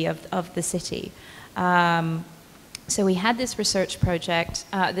identity of the city. So we had this research project,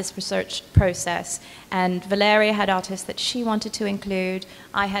 this research process, and Valeria had artists that she wanted to include,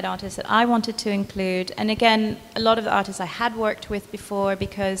 I had artists that I wanted to include, and again, a lot of the artists I had worked with before,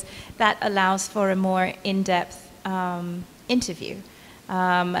 because that allows for a more in-depth interview.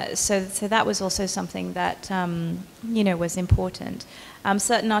 So that was also something that, was important.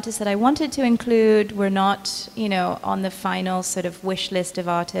 Certain artists that I wanted to include were not, on the final sort of wish list of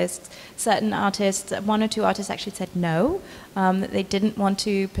artists. Certain artists, one or two artists actually said no, that they didn't want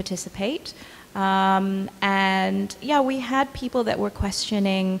to participate. And yeah, we had people that were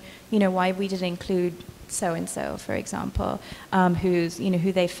questioning, why we didn't include so-and-so, for example, who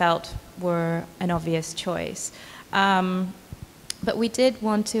they felt were an obvious choice. But we did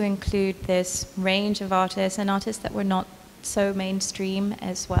want to include this range of artists, and artists that were not so mainstream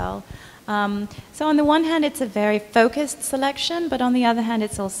as well. So on the one hand, it's a very focused selection, but on the other hand,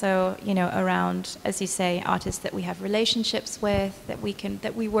 it's also, you know, around, as you say, artists that we have relationships with, that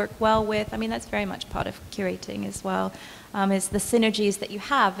we work well with. I mean, that's very much part of curating as well, is the synergies that you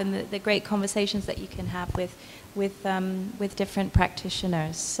have and the great conversations that you can have with different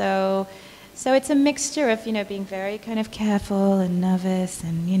practitioners. So it's a mixture of, you know, being very kind of careful and nervous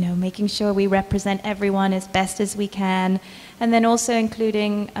and, you know, making sure we represent everyone as best as we can. And then also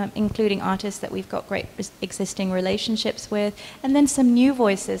including artists that we've got great existing relationships with. And then some new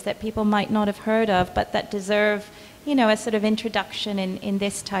voices that people might not have heard of, but that deserve, you know, a sort of introduction in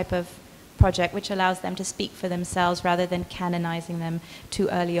this type of project, which allows them to speak for themselves rather than canonizing them too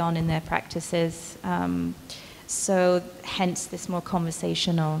early on in their practices. So hence this more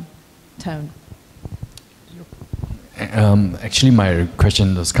conversational tone. Actually, my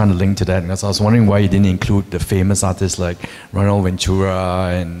question was kind of linked to that, because I was wondering why you didn't include the famous artists like Ronald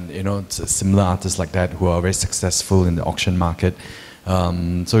Ventura and, you know, similar artists like that who are very successful in the auction market.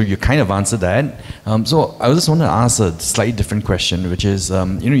 So you kind of answered that. So I just want to ask a slightly different question, which is, you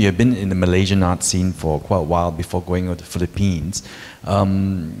know, you've been in the Malaysian art scene for quite a while before going over to the Philippines.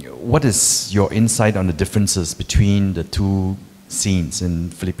 What is your insight on the differences between the two scenes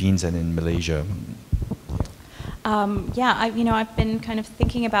in Philippines and in Malaysia? Yeah, I've been kind of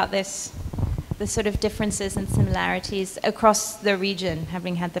thinking about the sort of differences and similarities across the region,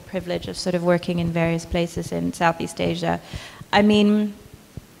 having had the privilege of sort of working in various places in Southeast Asia. I mean,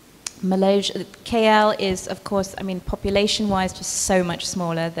 Malaysia, KL is, of course, I mean, population-wise, just so much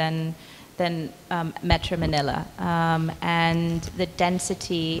smaller than Metro Manila, and the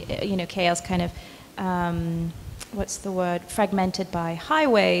density, you know, KL's kind of what's the word, fragmented by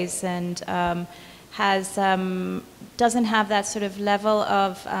highways, and doesn't have that sort of level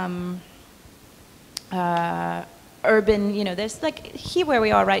of urban, you know, there's like, here where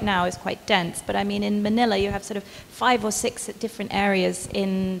we are right now is quite dense, but I mean in Manila you have sort of 5 or 6 different areas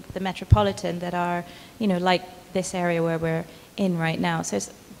in the metropolitan that are, you know, like this area where we're in right now. So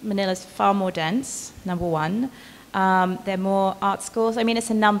Manila's far more dense, number one. There are more art schools. I mean, it's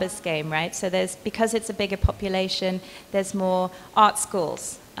a numbers game, right? So because it's a bigger population, there's more art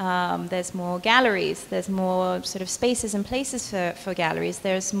schools. There's more galleries. There's more sort of spaces and places for galleries.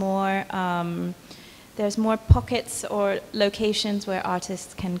 There's more pockets or locations where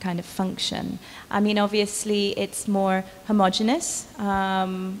artists can kind of function. I mean, obviously, it's more homogeneous.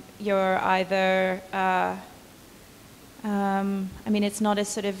 You're either I mean, it's not as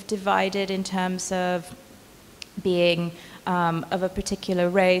sort of divided in terms of being of a particular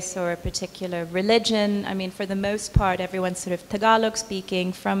race or a particular religion. I mean, for the most part, everyone's sort of Tagalog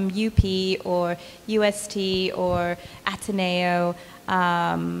speaking from UP or UST or Ateneo.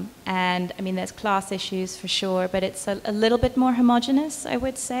 And I mean, there's class issues for sure, but it's a little bit more homogenous, I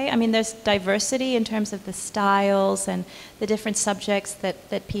would say. I mean, there's diversity in terms of the styles and the different subjects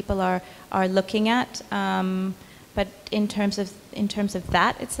that people are looking at. But in terms of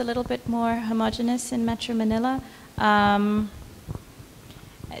that, it's a little bit more homogenous in Metro Manila.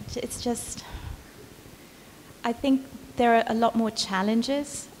 It's just, I think there are a lot more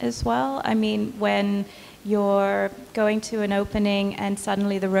challenges as well. I mean, when you're going to an opening and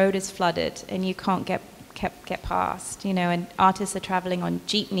suddenly the road is flooded and you can't get past, you know, and artists are traveling on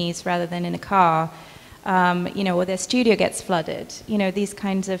jeepneys rather than in a car. You know, or their studio gets flooded. You know, these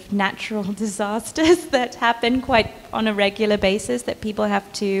kinds of natural disasters that happen quite on a regular basis that people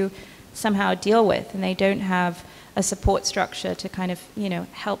have to somehow deal with, and they don't have a support structure to kind of, you know,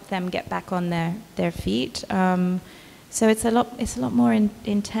 help them get back on their feet. So it's a lot more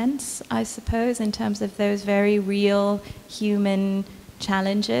intense, I suppose, in terms of those very real human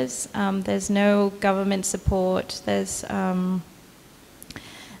challenges. There's no government support.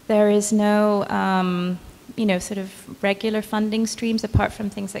 There is no, you know, sort of regular funding streams apart from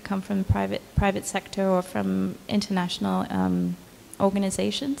things that come from the private sector or from international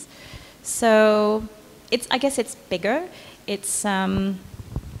organizations. So I guess it's bigger. It's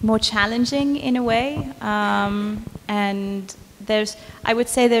more challenging in a way, and I would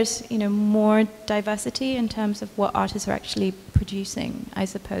say there's, you know, more diversity in terms of what artists are actually producing, I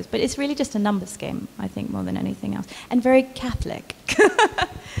suppose. But it's really just a numbers game, I think, more than anything else. And very Catholic.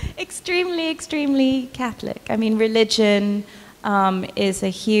 Extremely, extremely Catholic. I mean, religion is a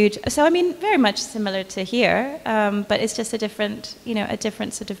huge, so I mean, very much similar to here, but it's just a different, you know, a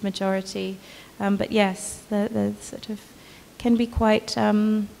different sort of majority. But yes, the sort of can be quite,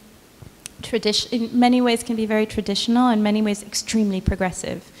 in many ways can be very traditional, in many ways extremely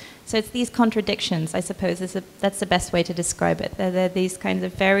progressive. So it's these contradictions, I suppose, that's the best way to describe it. They're these kinds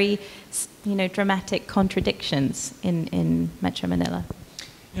of very, you know, dramatic contradictions in Metro Manila.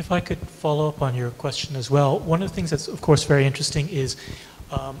 If I could follow up on your question as well, one of the things that's of course very interesting is,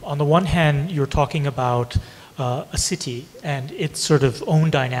 on the one hand, you're talking about a city and its sort of own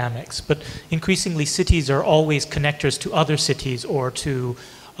dynamics, but increasingly cities are always connectors to other cities or to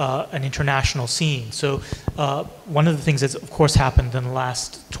an international scene. So one of the things that's of course happened in the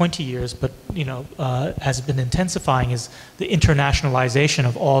last 20 years, but has been intensifying, is the internationalization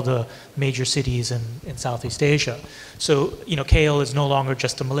of all the major cities in Southeast Asia. So KL is no longer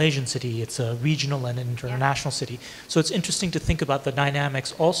just a Malaysian city, it's a regional and an international city. So it's interesting to think about the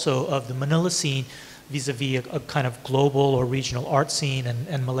dynamics also of the Manila scene vis-a-vis a kind of global or regional art scene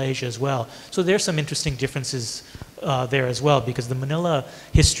and Malaysia as well. So there's some interesting differences there as well, because the Manila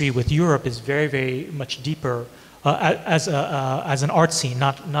history with Europe is very, very much deeper as an art scene,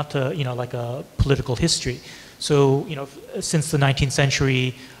 not like a political history. So since the 19th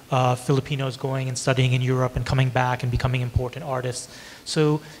century, Filipinos going and studying in Europe and coming back and becoming important artists.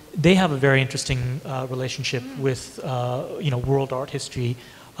 So they have a very interesting relationship with world art history.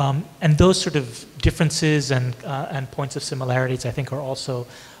 And those sort of differences and points of similarities, I think, are also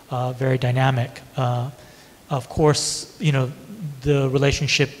very dynamic. Of course, the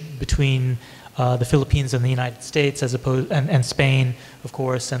relationship between the Philippines and the United States, as opposed and Spain, of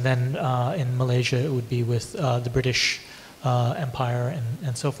course, and then in Malaysia it would be with the British Empire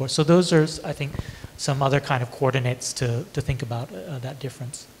and so forth. So those are, I think, some other kind of coordinates to think about that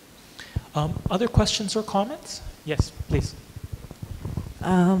difference. Other questions or comments? Yes, please.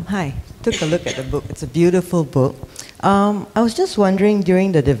 Hi, took a look at the book. It's a beautiful book. I was just wondering,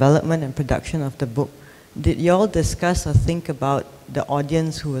 during the development and production of the book, did you all discuss or think about the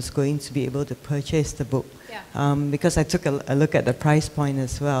audience who was going to be able to purchase the book? Yeah. Because I took a look at the price point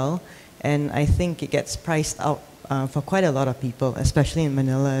as well, and I think it gets priced out for quite a lot of people, especially in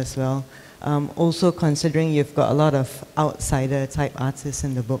Manila as well. Also considering you've got a lot of outsider type artists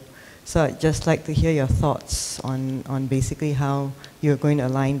in the book. So I'd just like to hear your thoughts on basically how you're going to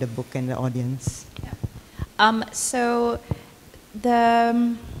align the book and the audience. Yeah. So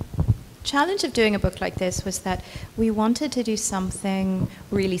the challenge of doing a book like this was that we wanted to do something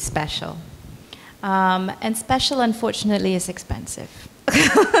really special. And special, unfortunately, is expensive.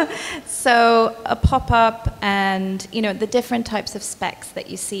 So a pop-up and the different types of specs that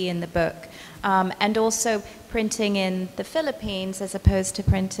you see in the book, and also printing in the Philippines as opposed to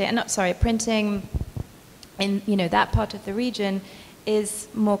printing in that part of the region is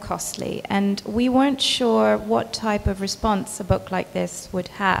more costly, and we weren't sure what type of response a book like this would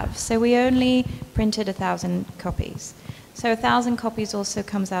have. So we only printed 1,000 copies. So 1,000 copies also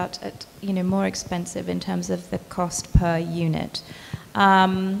comes out at more expensive in terms of the cost per unit.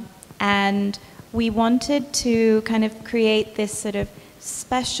 And we wanted to kind of create this sort of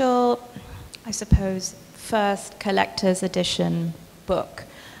special, I suppose, first collector's edition book,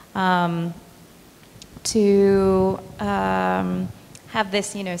 to have this,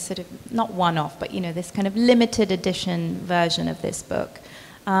 sort of not one-off, but this kind of limited edition version of this book.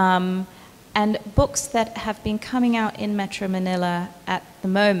 And books that have been coming out in Metro Manila at the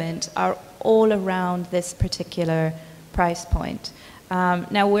moment are all around this particular price point.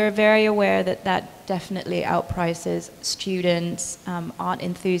 Now, we're very aware that that definitely outprices students, art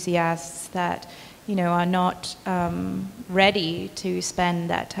enthusiasts that are not ready to spend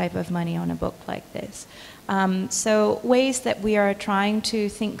that type of money on a book like this. So ways that we are trying to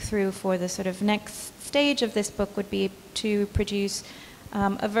think through for the sort of next stage of this book would be to produce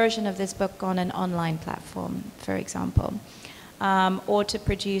a version of this book on an online platform, for example, or to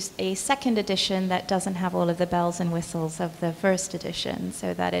produce a second edition that doesn't have all of the bells and whistles of the first edition,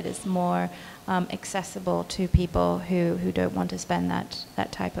 so that it is more accessible to people who don't want to spend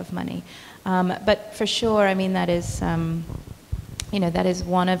that type of money. But for sure, I mean, that is that is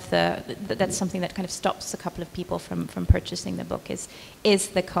one of that's something that kind of stops a couple of people from purchasing the book is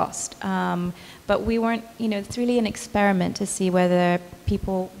the cost. But we weren't, it's really an experiment to see whether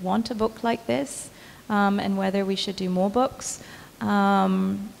people want a book like this, and whether we should do more books,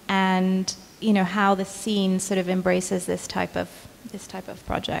 and how the scene sort of embraces this type of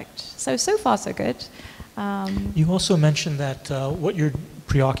project. So far so good. You also mentioned that what you're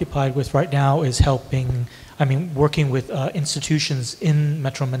preoccupied with right now is working with institutions in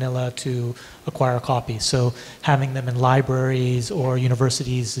Metro Manila to acquire copies. So having them in libraries or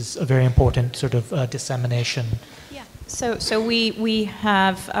universities is a very important sort of dissemination. Yeah. So we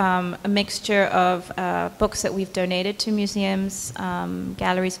have a mixture of books that we've donated to museums,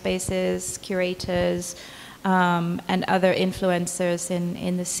 gallery spaces, curators, and other influencers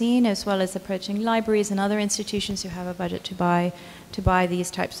in the scene, as well as approaching libraries and other institutions who have a budget to buy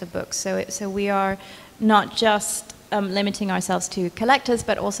these types of books. So we are not just limiting ourselves to collectors,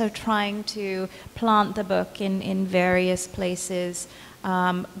 but also trying to plant the book in various places,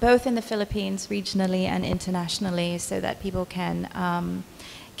 both in the Philippines, regionally and internationally, so that people can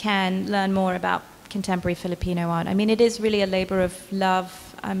learn more about contemporary Filipino art. I mean, it is really a labor of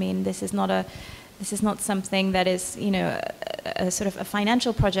love. I mean, this is not something that is, you know, a sort of a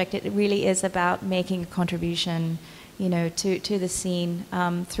financial project. It really is about making a contribution, you know, to the scene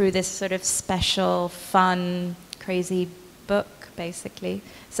through this sort of special, fun, crazy book, basically.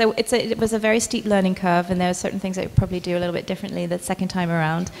 So it was a very steep learning curve, and there are certain things that we probably do a little bit differently the second time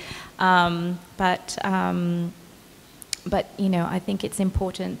around. But you know, I think it's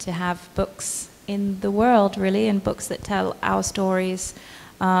important to have books in the world, really, and books that tell our stories,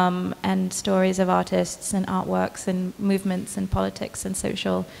 and stories of artists and artworks and movements and politics and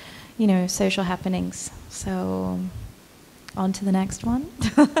social, you know, social happenings. So, on to the next one.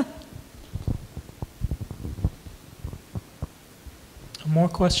 More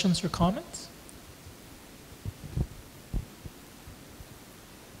questions or comments?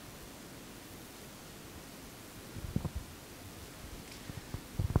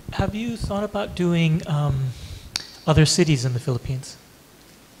 Have you thought about doing other cities in the Philippines?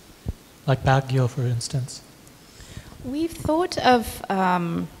 Like Baguio, for instance? We've thought of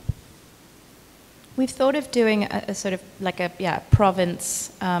doing a sort of like a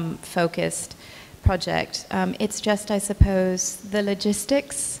province focused project. It's just, I suppose, the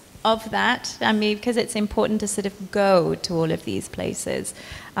logistics of that. I mean, because it's important to sort of go to all of these places,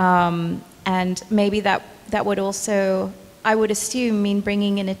 and maybe that would also, I would assume, mean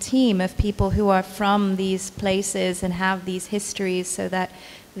bringing in a team of people who are from these places and have these histories, so that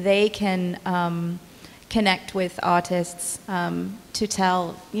they can connect with artists to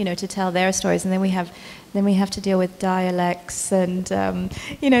tell their stories. And then we have to deal with dialects and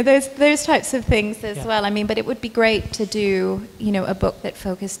you know, those types of things as well. I mean, but it would be great to do, you know, a book that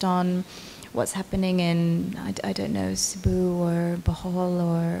focused on what's happening in, I don't know, Cebu or Bohol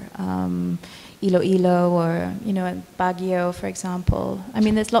or Iloilo or, you know, Baguio, for example. I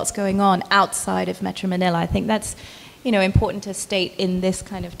mean, there's lots going on outside of Metro Manila. I think that's, you know, important to state in this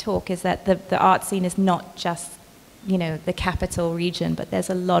kind of talk, is that the art scene is not just, you know, the capital region, but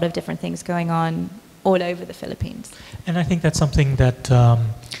there's a lot of different things going on all over the Philippines. And I think that's something that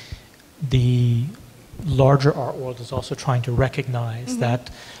the larger art world is also trying to recognize,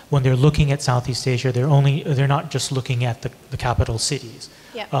 that when they're looking at Southeast Asia, they're not just looking at the capital cities.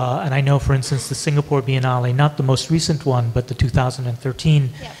 Yeah. And I know, for instance, the Singapore Biennale, not the most recent one, but the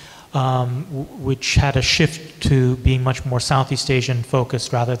 2013, which had a shift to being much more Southeast Asian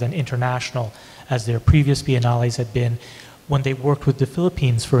focused rather than international, as their previous biennales had been. When they worked with the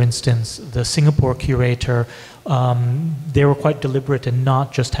Philippines, for instance, the Singapore curator, they were quite deliberate in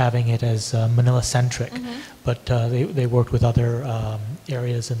not just having it as Manila-centric, but they worked with other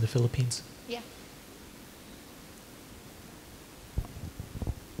areas in the Philippines. Yeah.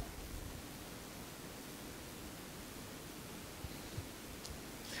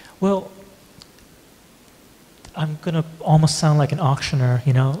 Well, I'm going to almost sound like an auctioneer,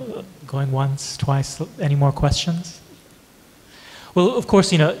 you know, going once, twice. Any more questions? Well, of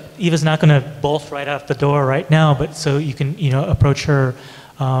course, you know, Eva's not going to bolt right out the door right now, but so you can, you know, approach her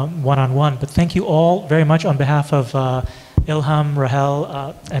one-on-one. But thank you all very much on behalf of ILHAM,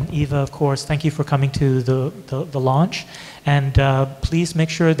 Rahel, and Eva, of course. Thank you for coming to the launch. And please make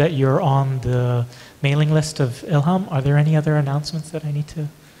sure that you're on the mailing list of ILHAM. Are there any other announcements that I need to?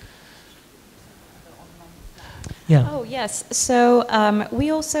 Yeah. Oh, yes. So we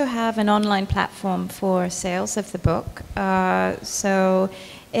also have an online platform for sales of the book. So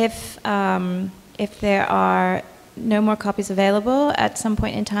if there are no more copies available at some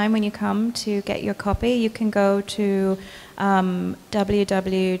point in time when you come to get your copy, you can go to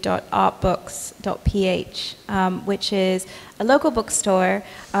www.artbooks.ph, which is a local bookstore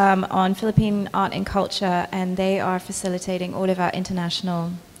on Philippine art and culture, and they are facilitating all of our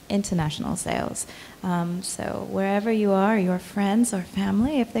international sales. So wherever you are, your friends or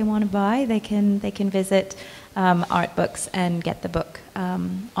family, if they want to buy, they can visit Art Books and get the book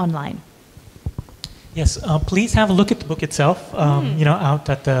online. Yes, please have a look at the book itself, you know, out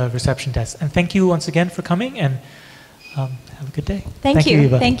at the reception desk. And thank you once again for coming, and have a good day. Thank you.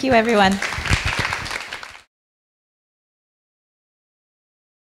 Eva. Thank you, everyone.